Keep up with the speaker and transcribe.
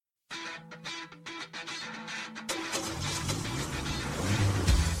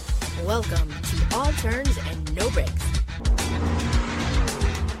Welcome to All Turns and No Breaks.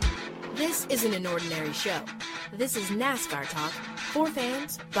 This isn't an ordinary show. This is NASCAR talk for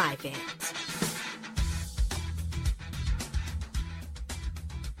fans by fans.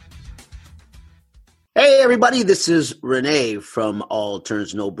 Hey everybody, this is Renee from All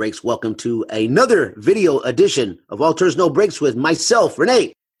Turns No Breaks. Welcome to another video edition of All Turns No Breaks with myself,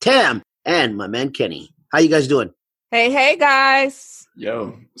 Renee, Tam, and my man Kenny. How you guys doing? Hey guys.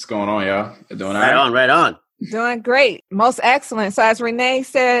 Yo, what's going on, y'all? You doing all right? Right on. Doing great. Most excellent. So as Renee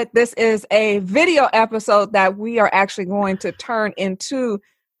said, this is a video episode that we are actually going to turn into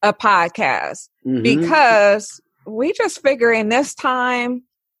a podcast because we just figure in this time,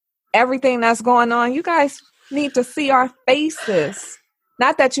 everything that's going on, you guys need to see our faces.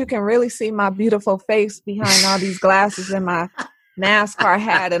 Not that you can really see my beautiful face behind all these glasses and my NASCAR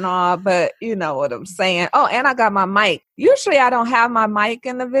hat and all, but you know what I'm saying. Oh, and I got my mic. Usually I don't have my mic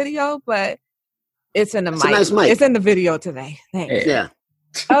in the video, but it's in the mic. Nice mic. It's in the video today. Thanks. Yeah.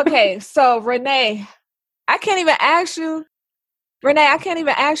 Okay, so Renee, I can't even ask you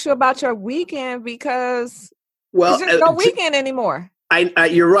about your weekend because there's no weekend anymore.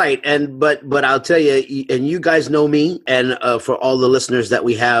 You're right, but I'll tell you, and you guys know me, and for all the listeners that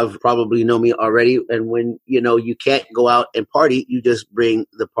we have probably know me already. And when you can't go out and party, you just bring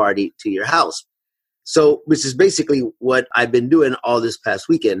the party to your house. So, which is basically what I've been doing all this past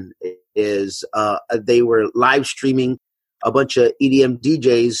weekend. Is they were live streaming a bunch of EDM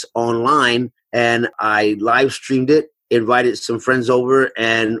DJs online, and I live streamed it, invited some friends over,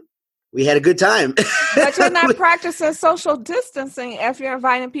 and we had a good time. But you're not practicing social distancing if you're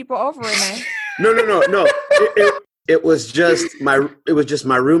inviting people over, Renee. No. It was just my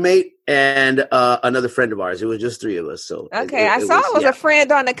roommate and another friend of ours. It was just three of us. So okay, I saw it was a friend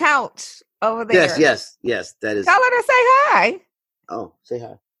on the couch over there. Yes. That is. Tell her to say hi. Oh, say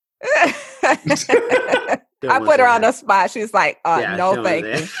hi. I put her on the spot. She's like, no, thank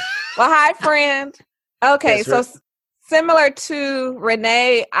you. Well, hi, friend. Okay, so similar to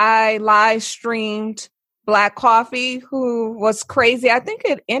Renee, I live streamed Black Coffee, who was crazy. I think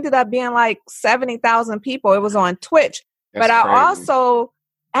it ended up being like 70,000 people. It was on Twitch. That's but I crazy. Also,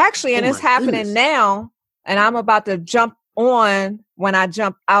 actually, and it's happening now, and I'm about to jump on when I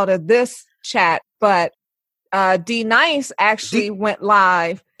jump out of this chat, but D Nice actually went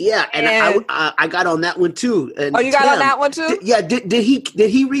live. Yeah, and I got on that one too. And you got on that one too? Did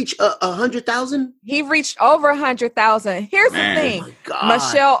he reach 100,000? He reached over 100,000. Here's the thing: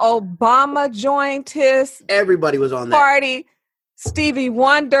 Michelle Obama joined his. Everybody was on that party. Stevie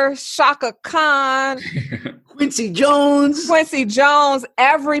Wonder, Shaka Khan, Quincy Jones.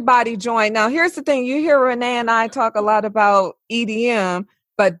 Everybody joined. Now, here's the thing: you hear Renee and I talk a lot about EDM.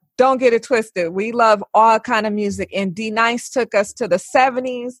 But don't get it twisted. We love all kind of music. And D Nice took us to the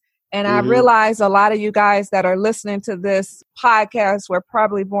 70s. And I realize a lot of you guys that are listening to this podcast were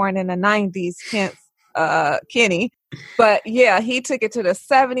probably born in the 90s, hence Kenny. But yeah, he took it to the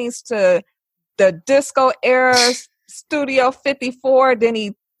 70s, to the disco era, Studio 54. Then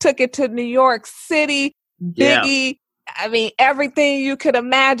he took it to New York City, Biggie. Yeah. I mean, everything you could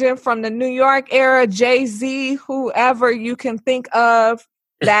imagine from the New York era, Jay-Z, whoever you can think of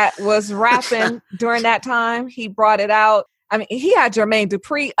that was rapping during that time. He brought it out. I mean, he had Jermaine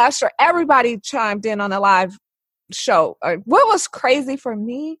Dupri, Usher, everybody chimed in on a live show. What was crazy for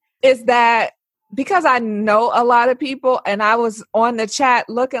me is that because I know a lot of people and I was on the chat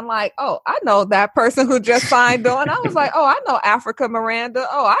looking like, oh, I know that person who just signed on. I was like, oh, I know Africa Miranda.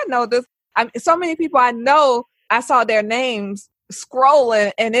 Oh, I know this. I mean, so many people I know, I saw their names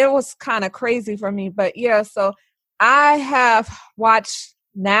scrolling and it was kind of crazy for me. But yeah, so I have watched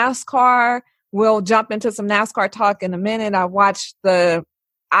NASCAR. We'll jump into some NASCAR talk in a minute. I watched the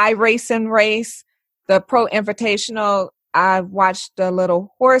iRacing race, the Pro Invitational. I've watched a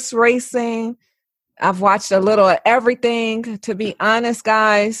little horse racing. I've watched a little of everything. To be honest,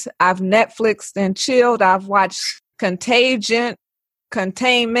 guys, I've Netflixed and chilled. I've watched Containment.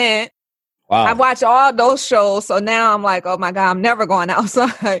 Wow. I've watched all those shows. So now I'm like, oh my God, I'm never going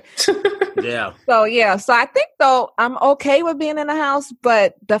outside. Yeah. So I think though I'm okay with being in the house,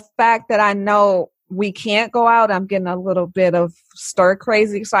 but the fact that I know we can't go out, I'm getting a little bit of stir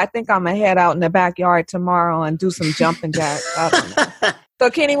crazy. So I think I'm gonna head out in the backyard tomorrow and do some jumping jacks. I don't know. So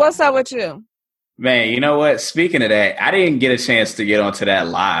Kenny, what's up with you? Man, you know what? Speaking of that, I didn't get a chance to get onto that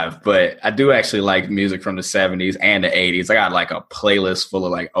live, but I do actually like music from the 70s and the 80s. I got like a playlist full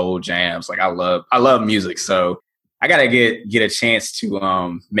of like old jams. Like I love music, so I gotta get a chance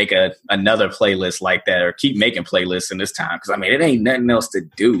to make another playlist like that, or keep making playlists in this time, because I mean it ain't nothing else to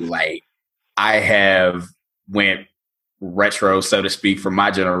do. Like I have went retro, so to speak, for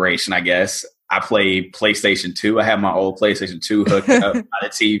my generation, I guess. I played PlayStation 2. I have my old PlayStation 2 hooked up by the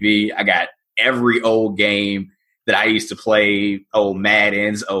TV. I got every old game that I used to play, old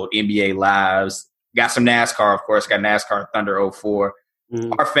Maddens, old NBA Lives. Got some NASCAR, of course. Got NASCAR Thunder 04.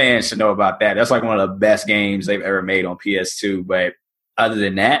 Our fans should know about that. That's like one of the best games they've ever made on PS2. But other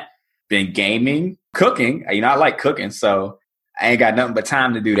than that, been gaming, cooking. You know, I like cooking, so I ain't got nothing but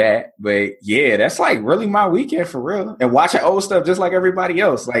time to do that. But yeah, that's like really my weekend for real. And watching old stuff just like everybody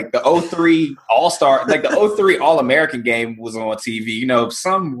else. Like the 03 All-Star, like the 03 All-American game was on TV. You know,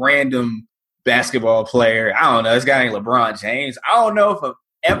 some random basketball player, I don't know, this guy named LeBron James. I don't know if I've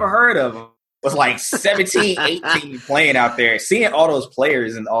ever heard of him. Was like 17, 18 playing out there. Seeing all those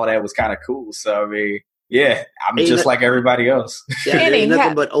players and all that was kind of cool. So, I mean, yeah, I'm just like everybody else. Yeah, there ain't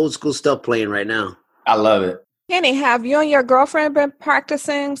nothing but old school stuff playing right now. I love it. Kenny, have you and your girlfriend been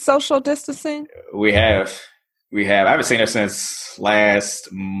practicing social distancing? We have. I haven't seen her since last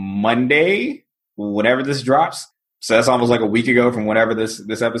Monday, whenever this drops. So that's almost like a week ago from whenever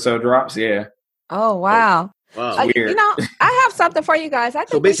this episode drops. Yeah. Oh, wow. Wow. You know, I have something for you guys. I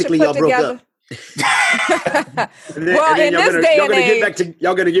think So basically, we should put y'all broke together. up. Well, in this day and age,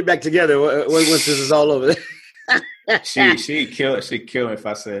 y'all gonna get back together once this is all over. She'd kill me if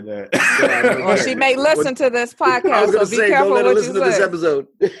I said that. well, she may listen to this I podcast, was gonna so be say, careful don't let her what listen you to this say. episode.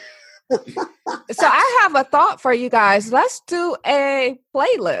 So I have a thought for you guys. Let's do a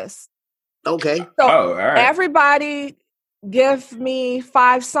playlist. Okay. So all right. everybody give me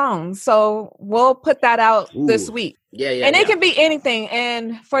 5 songs. So we'll put that out this week. Yeah. And it can be anything.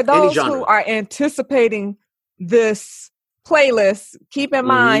 And for those who are anticipating this playlist, keep in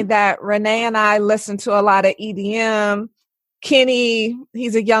mind that Renee and I listen to a lot of EDM. Kenny,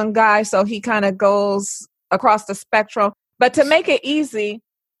 he's a young guy, so he kind of goes across the spectrum. But to make it easy,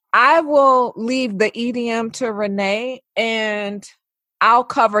 I will leave the EDM to Renee and I'll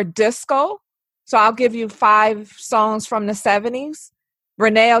cover disco. So I'll give you 5 songs from the 70s.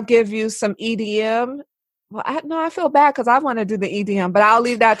 Renee will give you some EDM. Well, I feel bad because I want to do the EDM, but I'll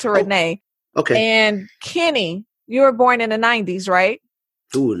leave that to Renee. Okay. And Kenny, you were born in the 90s, right?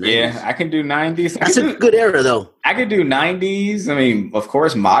 Ooh, 90s. Yeah, I can do 90s. That's a good era, though. I could do 90s. I mean, of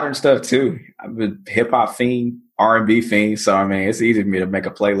course, modern stuff, too. I'm a hip-hop fiend, R&B fiend. So, I mean, it's easy for me to make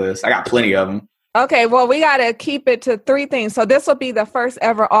a playlist. I got plenty of them. Okay, well, we got to keep it to 3 things. So this will be the first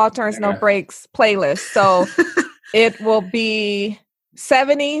ever All Turns, No Breaks playlist. So it will be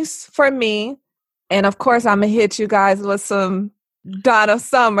 70s for me. And, of course, I'm going to hit you guys with some Donna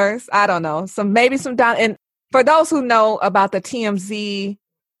Summers. I don't know. Maybe some Donna. And for those who know about the TMZ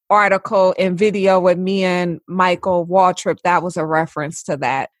article and video with me and Michael Waltrip, that was a reference to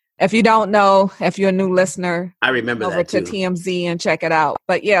that. If you don't know, if you're a new listener, I remember over that to too. TMZ and check it out.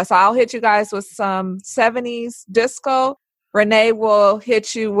 But yeah, so I'll hit you guys with some 70s disco. Renee will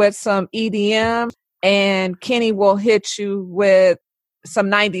hit you with some EDM, and Kenny will hit you with some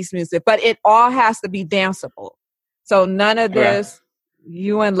 90s music. But it all has to be danceable. So none of this,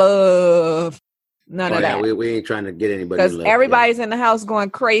 you in love, none of that. We ain't trying to get anybody Because in love. everybody's in the house going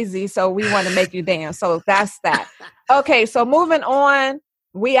crazy, so we want to make you dance. So that's that. Okay, so moving on.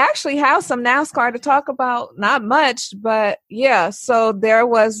 We actually have some NASCAR to talk about. Not much, but yeah. So there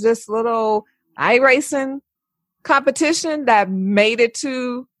was this little iRacing competition that made it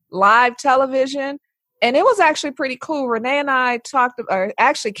to live television. And it was actually pretty cool. Renee and I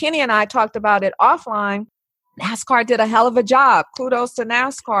Kenny and I talked about it offline. NASCAR did a hell of a job. Kudos to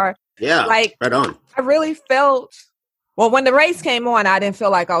NASCAR. Yeah, like, right on. I really felt... Well, when the race came on, I didn't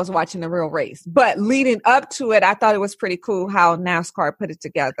feel like I was watching the real race. But leading up to it, I thought it was pretty cool how NASCAR put it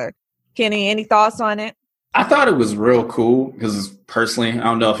together. Kenny, any thoughts on it? I thought it was real cool because personally, I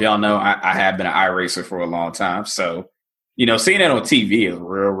don't know if y'all know, I have been an iRacer for a long time. So, you know, seeing it on TV is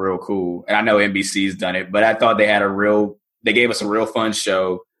real, real cool. And I know NBC's done it, but I thought they gave us a real fun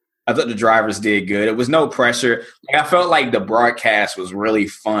show. I thought the drivers did good. It was no pressure. Like, I felt like the broadcast was really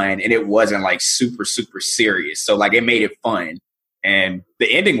fun and it wasn't like super, super serious. So like it made it fun. And the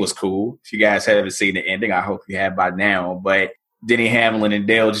ending was cool. If you guys haven't seen the ending, I hope you have by now. But Denny Hamlin and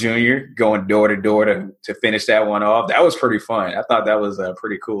Dale Jr. going door to door to finish that one off. That was pretty fun. I thought that was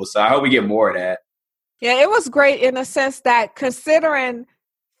pretty cool. So I hope we get more of that. Yeah, it was great in the sense that considering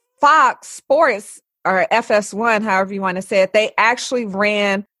Fox Sports or FS1, however you want to say it, they actually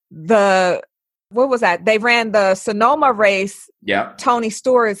ran they ran the Sonoma race, Tony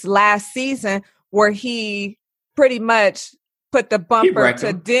Stewart's last season, where he pretty much put the bumper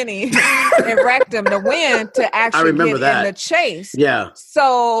to Denny and wrecked him to win to actually get in the chase. Yeah.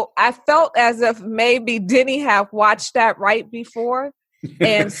 So I felt as if maybe Denny had watched that right before.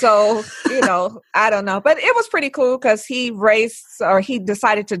 And so, I don't know. But it was pretty cool because he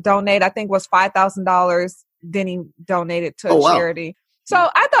decided to donate, I think it was $5,000. Then he donated to a charity. So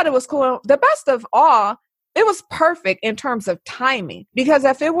I thought it was cool. The best of all, it was perfect in terms of timing, because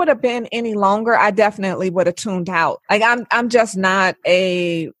if it would have been any longer, I definitely would have tuned out. Like I'm just not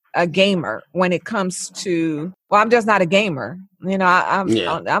a gamer when it comes to, I'm just not a gamer. I'm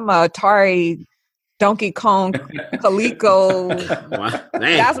a Atari, Donkey Kong, Coleco.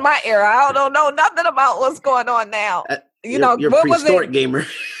 That's my era. I don't know nothing about what's going on now. You're what was it? Gamer.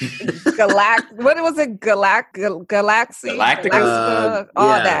 What was it? Galaxy? Galactica? All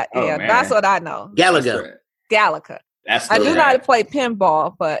that. Oh, yeah, man. That's what I know. Galaga. I do know how to play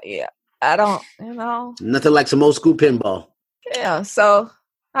pinball, but yeah, I don't, Nothing like some old school pinball. Yeah, so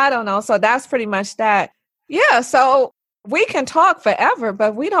I don't know. So that's pretty much that. Yeah, so we can talk forever,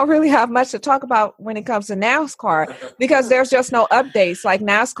 but we don't really have much to talk about when it comes to NASCAR because there's just no updates. Like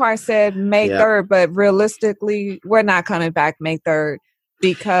NASCAR said May 3rd, but realistically, we're not coming back May 3rd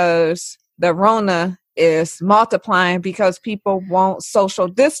because the Rona is multiplying because people won't social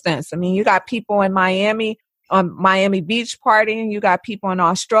distance. I mean, you got people in Miami on Miami Beach partying. You got people in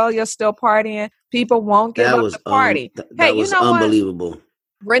Australia still partying. People won't give up the party. That was unbelievable. What?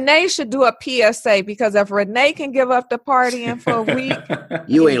 Renee should do a PSA because if Renee can give up the partying for a week,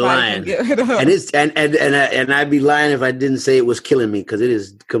 you ain't lying. And it's and I'd be lying if I didn't say it was killing me because it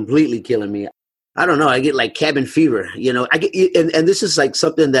is completely killing me. I don't know. I get like cabin fever. I get and this is like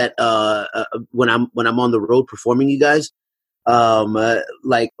something that when I'm on the road performing, you guys.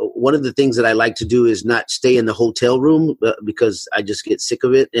 Like one of the things that I like to do is not stay in the hotel room because I just get sick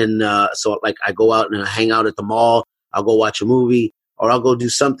of it. And so like I go out and I hang out at the mall. I'll go watch a movie or I'll go do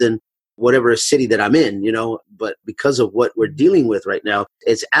something, whatever city that I'm in, but because of what we're dealing with right now,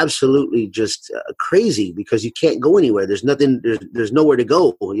 it's absolutely just crazy because you can't go anywhere. There's nothing, there's nowhere to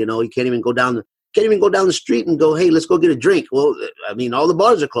go. You can't even go down the street and go, hey, let's go get a drink. Well, I mean, all the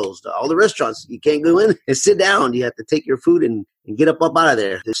bars are closed, all the restaurants. You can't go in and sit down. You have to take your food and get up out of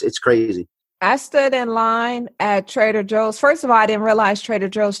there. It's crazy. I stood in line at Trader Joe's. First of all, I didn't realize Trader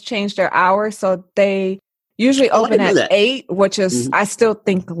Joe's changed their hours. So they usually open at 8, which is, I still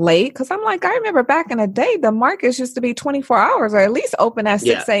think late. Because I'm like, I remember back in the day, the markets used to be 24 hours or at least open at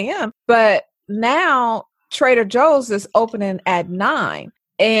 6 a.m. But now Trader Joe's is opening at 9.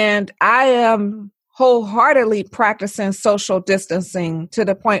 And I am wholeheartedly practicing social distancing to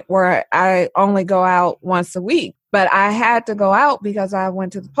the point where I only go out once a week. But I had to go out because I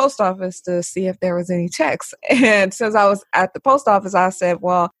went to the post office to see if there was any checks. And since I was at the post office, I said,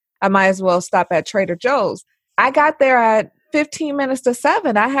 well, I might as well stop at Trader Joe's. I got there at 15 minutes to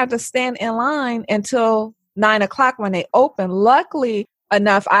 7. I had to stand in line until 9 o'clock when they opened. Luckily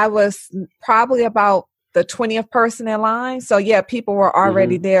enough, I was probably about the 20th person in line. So yeah, people were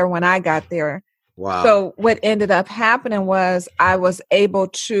already there when I got there. Wow. So what ended up happening was I was able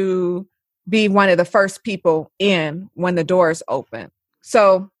to be one of the first people in when the doors opened.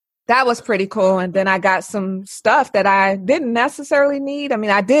 So that was pretty cool. And then I got some stuff that I didn't necessarily need. I mean,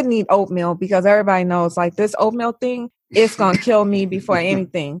 I did need oatmeal because everybody knows like this oatmeal thing, it's going to kill me before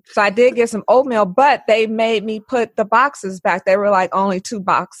anything. So I did get some oatmeal, but they made me put the boxes back. They were like only 2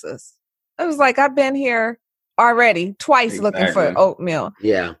 boxes. I was like, I've been here already twice looking for oatmeal.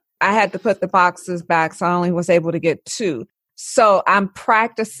 Yeah. I had to put the boxes back, so I only was able to get 2. So I'm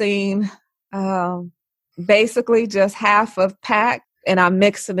practicing basically just half of pack, and I'm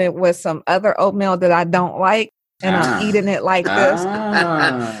mixing it with some other oatmeal that I don't like, and I'm eating it like this. So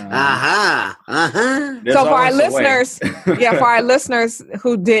for our listeners, for our listeners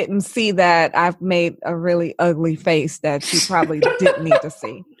who didn't see that, I've made a really ugly face that you probably didn't need to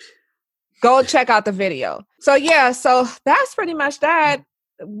see. Go check out the video. So so that's pretty much that.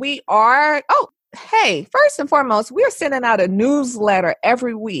 We are, first and foremost, we're sending out a newsletter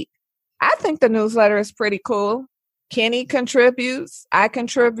every week. I think the newsletter is pretty cool. Kenny contributes. I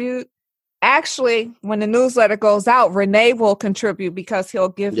contribute. Actually, when the newsletter goes out, Renee will contribute because he'll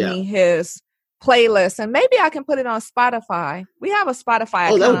give me his playlist. And maybe I can put it on Spotify. We have a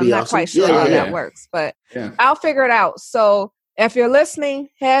Spotify account. I'm not quite sure how that works, but I'll figure it out. So if you're listening,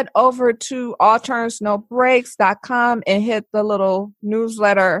 head over to allturnsnobreaks.com and hit the little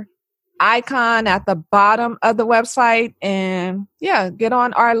newsletter icon at the bottom of the website and get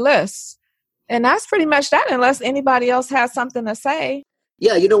on our list. And that's pretty much that, unless anybody else has something to say.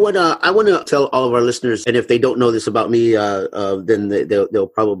 Yeah, you know what? I want to tell all of our listeners, and if they don't know this about me, then they'll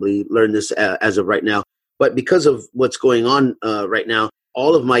probably learn this as of right now. But because of what's going on right now,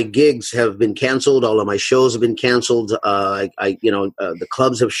 all of my gigs have been canceled. All of my shows have been canceled. The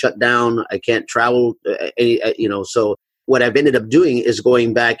clubs have shut down. I can't travel. So what I've ended up doing is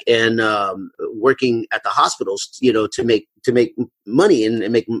going back and working at the hospitals, to make money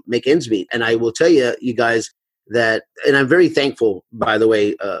and make ends meet. And I will tell you, you guys, that, and I'm very thankful, by the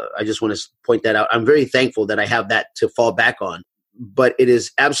way, I just want to point that out. I'm very thankful that I have that to fall back on. But it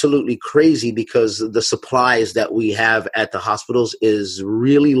is absolutely crazy because the supplies that we have at the hospitals is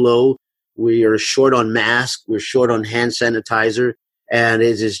really low. We are short on masks. We're short on hand sanitizer. And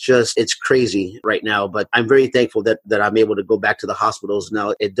it's crazy right now. But I'm very thankful that I'm able to go back to the hospitals.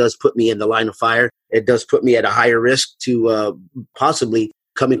 Now, it does put me in the line of fire. It does put me at a higher risk to possibly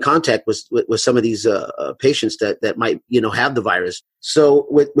come in contact with some of these patients that might, have the virus. So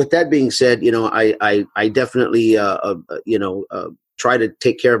with that being said, I definitely, try to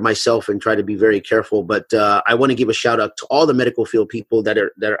take care of myself and try to be very careful. But I want to give a shout out to all the medical field people that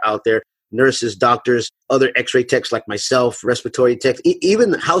are out there. Nurses, doctors, other x-ray techs like myself, respiratory techs,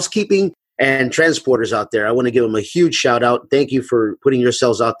 even housekeeping and transporters out there. I want to give them a huge shout out. Thank you for putting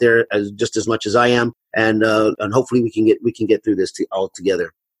yourselves out there just as much as I am. And hopefully we can get through this all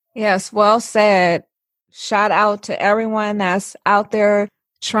together. Yes, well said. Shout out to everyone that's out there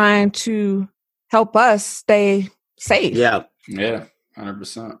trying to help us stay safe. Yeah,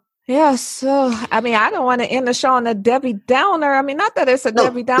 100%. Yeah, so, I don't want to end the show on a Debbie Downer. Not that it's a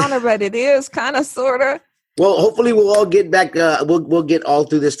Debbie Downer, but it is kind of, sort of. Well, hopefully we'll all get back. We'll get all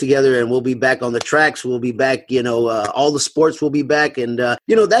through this together, and we'll be back on the tracks. We'll be back. All the sports will be back, and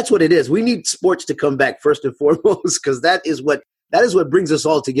that's what it is. We need sports to come back first and foremost, because that is what brings us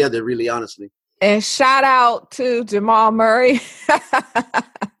all together. Really, honestly. And shout out to Jamal Murray.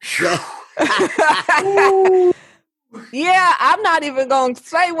 Yeah, I'm not even going to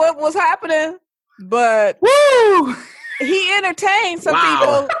say what was happening, but he entertained some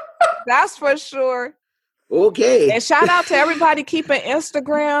people. That's for sure. Okay. And shout out to everybody keeping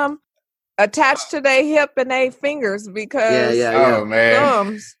Instagram attached to their hip and their fingers because oh man,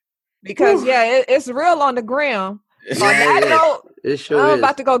 thumbs, because it's real on the gram. On that note, I'm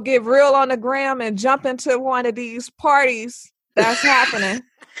about to go get real on the gram and jump into one of these parties that's happening.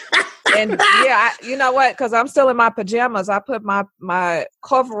 And you know what? Because I'm still in my pajamas. I put my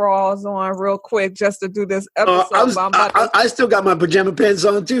coveralls on real quick just to do this episode. I still got my pajama pants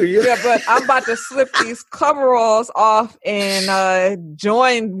on too. Yeah, but I'm about to slip these coveralls off and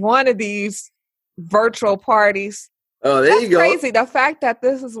join one of these virtual parties. Oh, there you go. Crazy. The fact that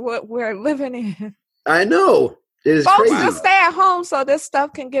this is what we're living in. I know. It is Folks, crazy. just stay at home so this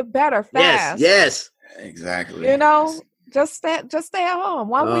stuff can get better fast. Yes. Exactly. Just stay at home.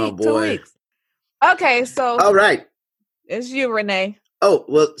 1 week, boy. 2 weeks. Okay, so all right, it's you, Renee. Oh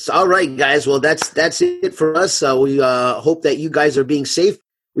well, all right, guys. Well, that's it for us. We hope that you guys are being safe.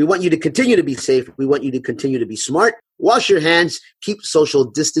 We want you to continue to be safe. We want you to continue to be smart. Wash your hands. Keep social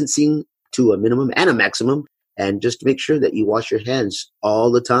distancing to a minimum and a maximum, and just make sure that you wash your hands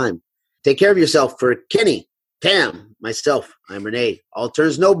all the time. Take care of yourself. For Kenny, Tam, myself, I'm Renee. All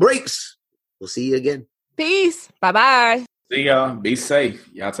turns, no breaks. We'll see you again. Peace. Bye-bye. See y'all. Be safe.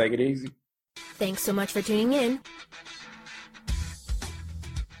 Y'all take it easy. Thanks so much for tuning in.